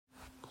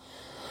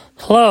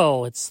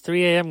Hello, it's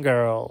 3 a.m.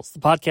 Girls, the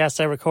podcast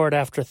I record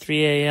after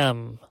 3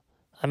 a.m.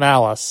 I'm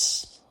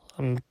Alice.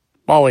 I'm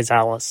always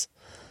Alice.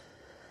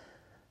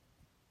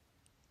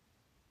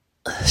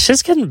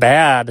 Shit's getting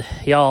bad,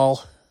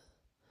 y'all.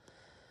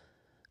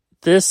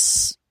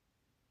 This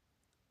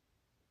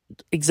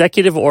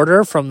executive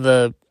order from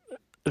the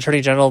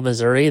Attorney General of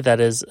Missouri that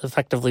is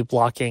effectively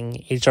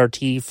blocking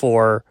HRT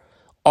for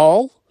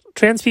all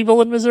trans people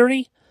in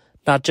Missouri,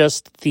 not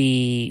just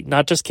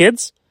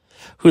kids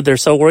who they're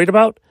so worried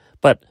about,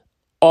 but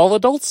all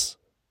adults,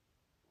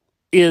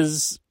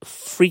 is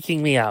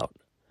freaking me out.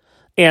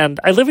 And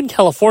I live in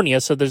California,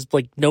 so there's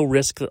no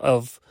risk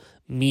of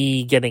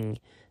me getting,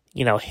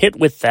 hit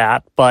with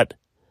that, but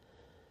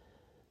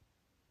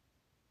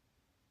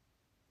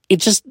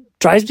it just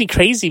drives me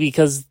crazy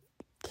because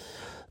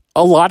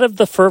a lot of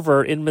the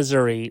fervor in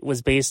Missouri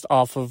was based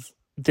off of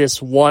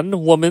this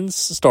one woman's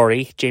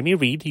story, Jamie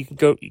Reed. You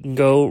can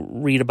go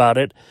read about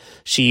it.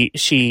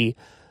 She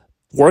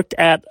worked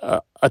at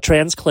a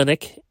trans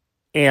clinic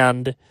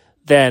and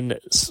then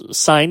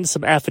signed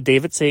some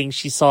affidavit saying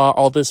she saw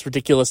all this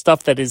ridiculous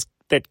stuff that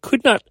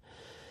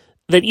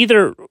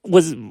either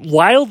was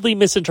wildly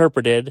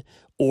misinterpreted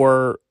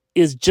or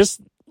is just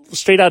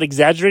straight out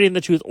exaggerating the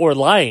truth or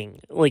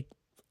lying.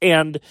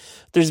 And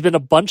there's been a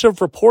bunch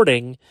of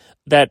reporting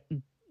that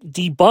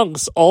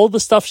debunks all the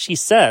stuff she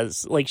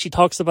says. She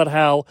talks about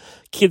how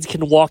kids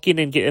can walk in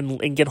and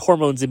get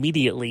hormones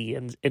immediately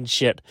and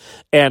shit.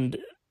 And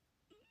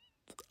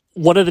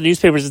one of the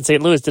newspapers in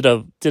St. Louis did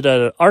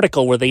an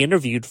article where they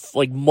interviewed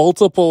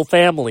multiple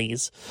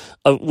families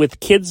with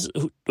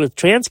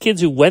trans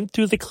kids who went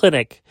through the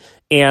clinic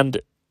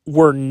and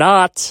were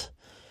not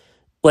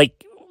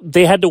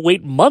they had to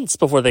wait months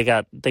before they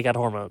got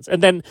hormones.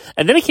 And then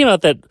it came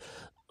out that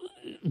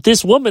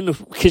this woman,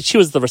 because she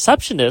was the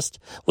receptionist,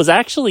 was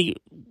actually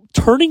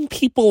turning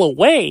people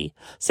away,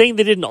 saying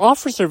they didn't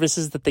offer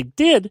services that they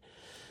did,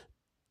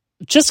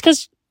 just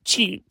because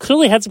she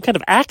clearly had some kind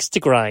of axe to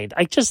grind.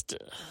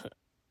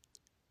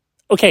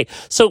 Okay,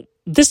 so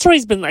this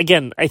story's been,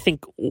 again, I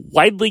think,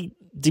 widely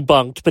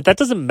debunked, but that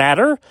doesn't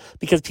matter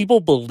because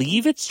people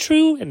believe it's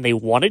true and they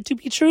want it to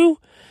be true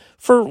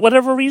for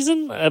whatever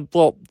reason.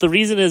 The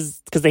reason is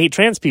because they hate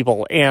trans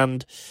people,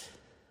 and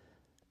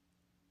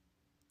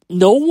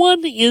no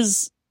one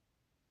is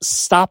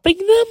stopping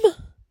them.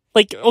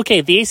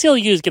 Okay, the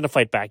ACLU is going to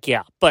fight back,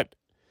 yeah, but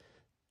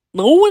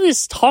no one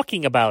is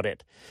talking about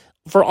it.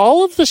 For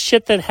all of the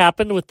shit that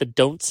happened with the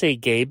Don't Say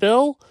Gay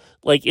bill,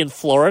 in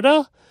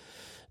Florida,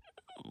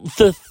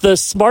 the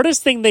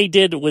smartest thing they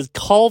did was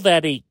give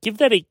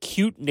that a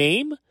cute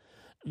name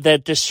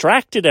that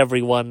distracted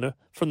everyone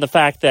from the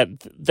fact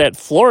that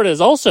Florida is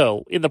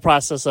also in the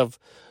process of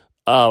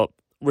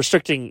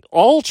restricting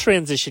all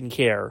transition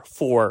care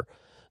for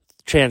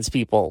trans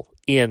people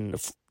in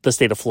the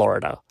state of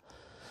Florida.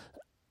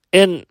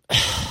 And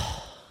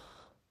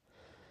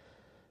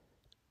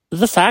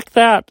the fact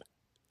that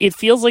it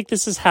feels like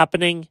this is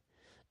happening,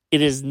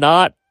 it is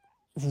not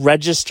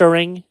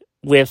registering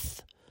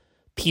with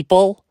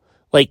people.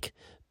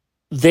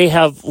 They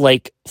have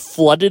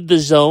flooded the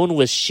zone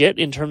with shit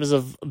in terms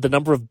of the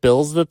number of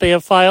bills that they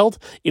have filed.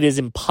 It is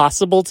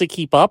impossible to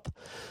keep up.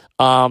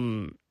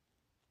 And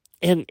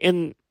I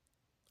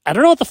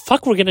don't know what the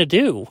fuck we're gonna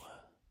do.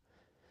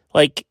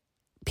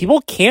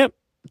 People can't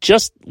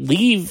just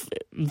leave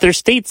their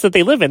states that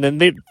they live in, and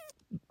they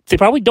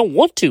probably don't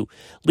want to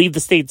leave the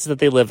states that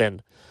they live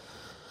in.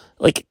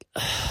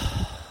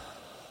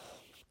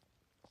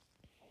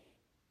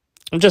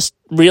 I'm just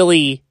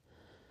really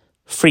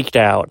freaked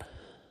out.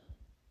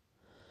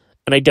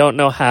 And I don't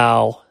know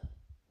how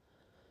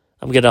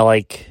I'm going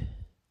to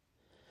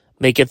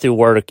make it through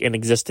work and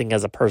existing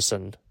as a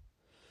person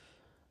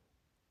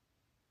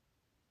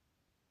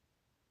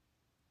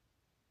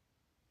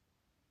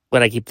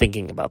when I keep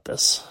thinking about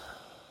this.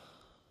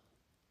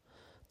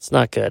 It's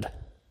not good.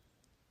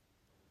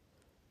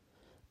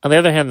 On the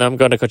other hand, though, I'm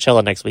going to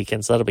Coachella next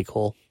weekend, so that'll be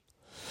cool.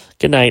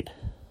 Good night.